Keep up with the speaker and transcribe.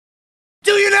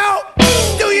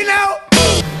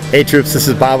Hey troops, this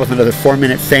is Bob with another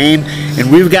 4-Minute Fame, and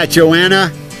we've got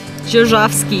Joanna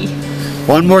Dzierzawski.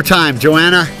 One more time,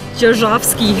 Joanna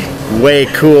Dzierzawski. Way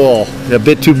cool. A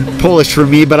bit too Polish for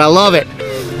me, but I love it.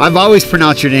 I've always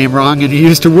pronounced your name wrong, and you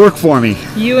used to work for me.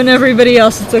 You and everybody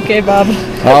else, it's okay, Bob.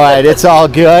 All right, it's all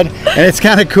good, and it's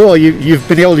kind of cool. You've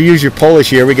been able to use your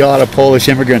Polish here. We get a lot of Polish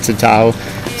immigrants in Tahoe,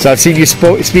 so I've seen you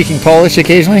speaking Polish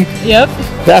occasionally. Yep.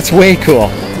 That's way cool.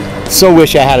 So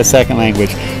wish I had a second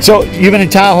language. So you've been in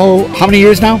Tahoe how many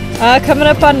years now? Coming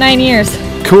up on 9 years.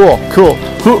 Cool, cool.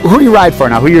 Who do you ride for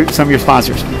now? Who are some of your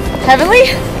sponsors? Heavenly.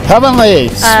 Heavenly,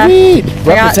 sweet.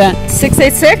 Represent.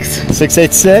 686.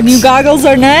 686. New goggles,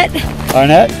 Arnett.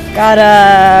 Arnett. Got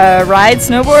a ride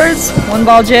snowboards, One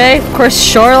Ball J. Of course,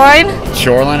 Shoreline.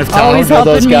 Shoreline of Tahoe. Always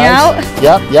helping me out.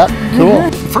 Yep, cool.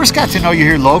 First got to know you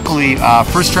here locally,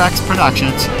 First Tracks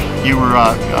Productions. You were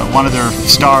one of their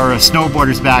star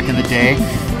snowboarders back in the day.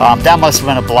 That must have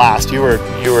been a blast. You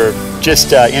were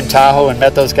just in Tahoe and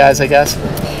met those guys, I guess?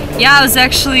 Yeah, I was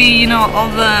actually, all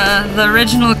the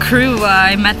original crew.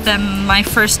 I met them my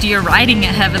first year riding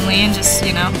at Heavenly and just,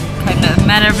 kind of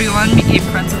met everyone, became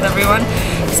friends with everyone.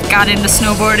 Just got into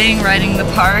snowboarding, riding the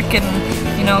park, and,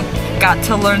 got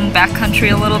to learn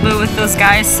backcountry a little bit with those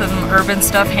guys, some urban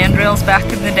stuff, handrails back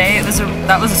in the day.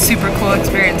 That was a super cool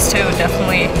experience too.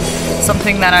 Definitely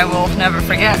something that I will never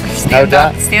forget.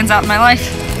 Stands out in my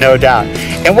life. No doubt.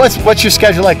 And what's your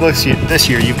schedule like this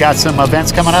year? You've got some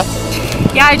events coming up?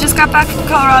 Yeah, I just got back from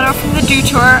Colorado from the Dew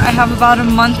Tour. I have about a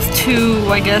month to,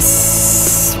 I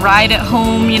guess, ride at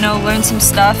home, learn some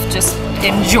stuff, just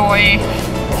enjoy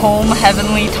home,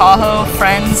 Heavenly, Tahoe,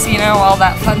 friends, all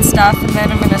that fun stuff. And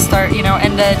then I'm going to start,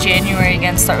 end of January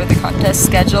again, start with the contest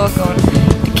schedule, going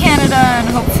to Canada and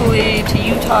hopefully to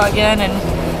Utah again and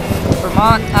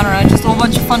Vermont. I don't know, just a whole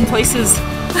bunch of fun places.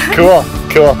 Cool.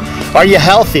 Are you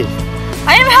healthy?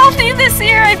 I am healthy this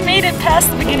year. I've made it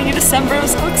past the beginning of December. I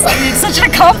was so excited. It's such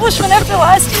an accomplishment after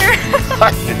last year.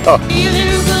 I know. Feeling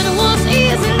good was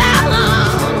easy down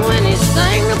when he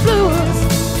sang the blues.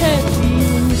 Hey,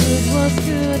 feeling good was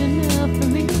good enough for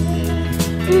me.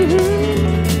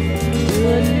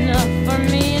 Good enough for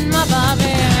me and my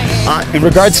Bobby. In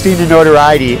regards to your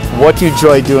notoriety, what do you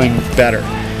enjoy doing better?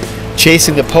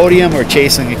 Chasing the podium or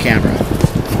chasing the camera?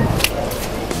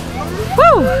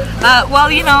 Well,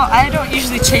 I don't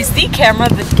usually chase the camera.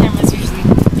 The camera's usually,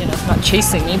 not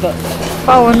chasing me, but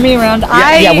following me around.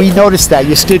 Yeah, we noticed that.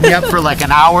 You stood me up for like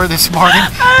an hour this morning.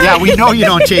 Yeah, we know you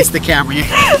don't chase the camera. You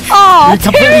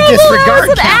completely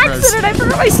disregard cameras. Accident. I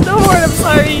forgot my snowboard. I'm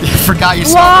sorry. You forgot your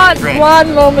snowboard. Great.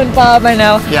 One moment, Bob. I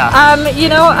know. Yeah.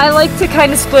 I like to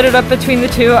kind of split it up between the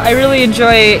two. I really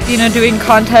enjoy, doing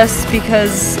contests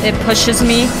because it pushes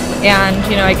me, and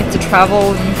I get to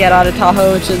travel and get out of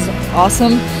Tahoe, which is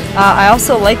awesome. I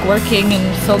also like working and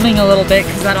filming a little bit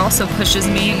because that also pushes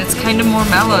me, and it's kind of more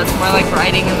mellow. It's more like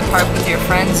riding in the park with your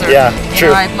friends. Or,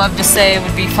 true. I'd love to say it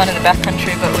would be fun in the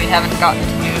backcountry, but we haven't gotten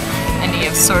to do any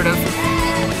of sort of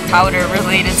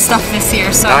powder-related stuff this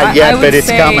year. So not yet, but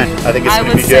it's coming. I think it's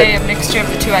going to be good. I would say a mixture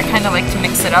of the two. I kind of like to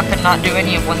mix it up and not do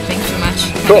any of one thing too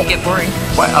much. Cool. Get boring.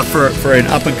 Well, for an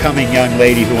up-and-coming young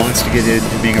lady who wants to get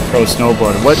into being a pro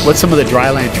snowboarder, what's some of the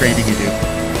dryland training you do?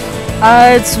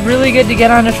 It's really good to get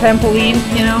on a trampoline,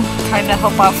 kind of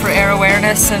help out for air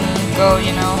awareness and go,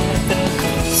 I've been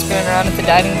spinning around at the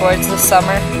diving boards this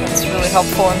summer. It's really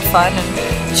helpful and fun,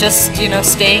 and just,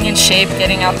 staying in shape,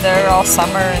 getting out there all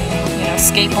summer and,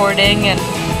 skateboarding and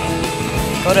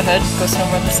go to Hood, go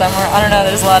snowboard in the summer. I don't know,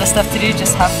 there's a lot of stuff to do,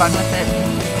 just have fun with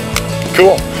it.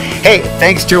 Cool. Hey,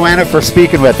 thanks Joanna for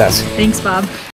speaking with us. Thanks, Bob.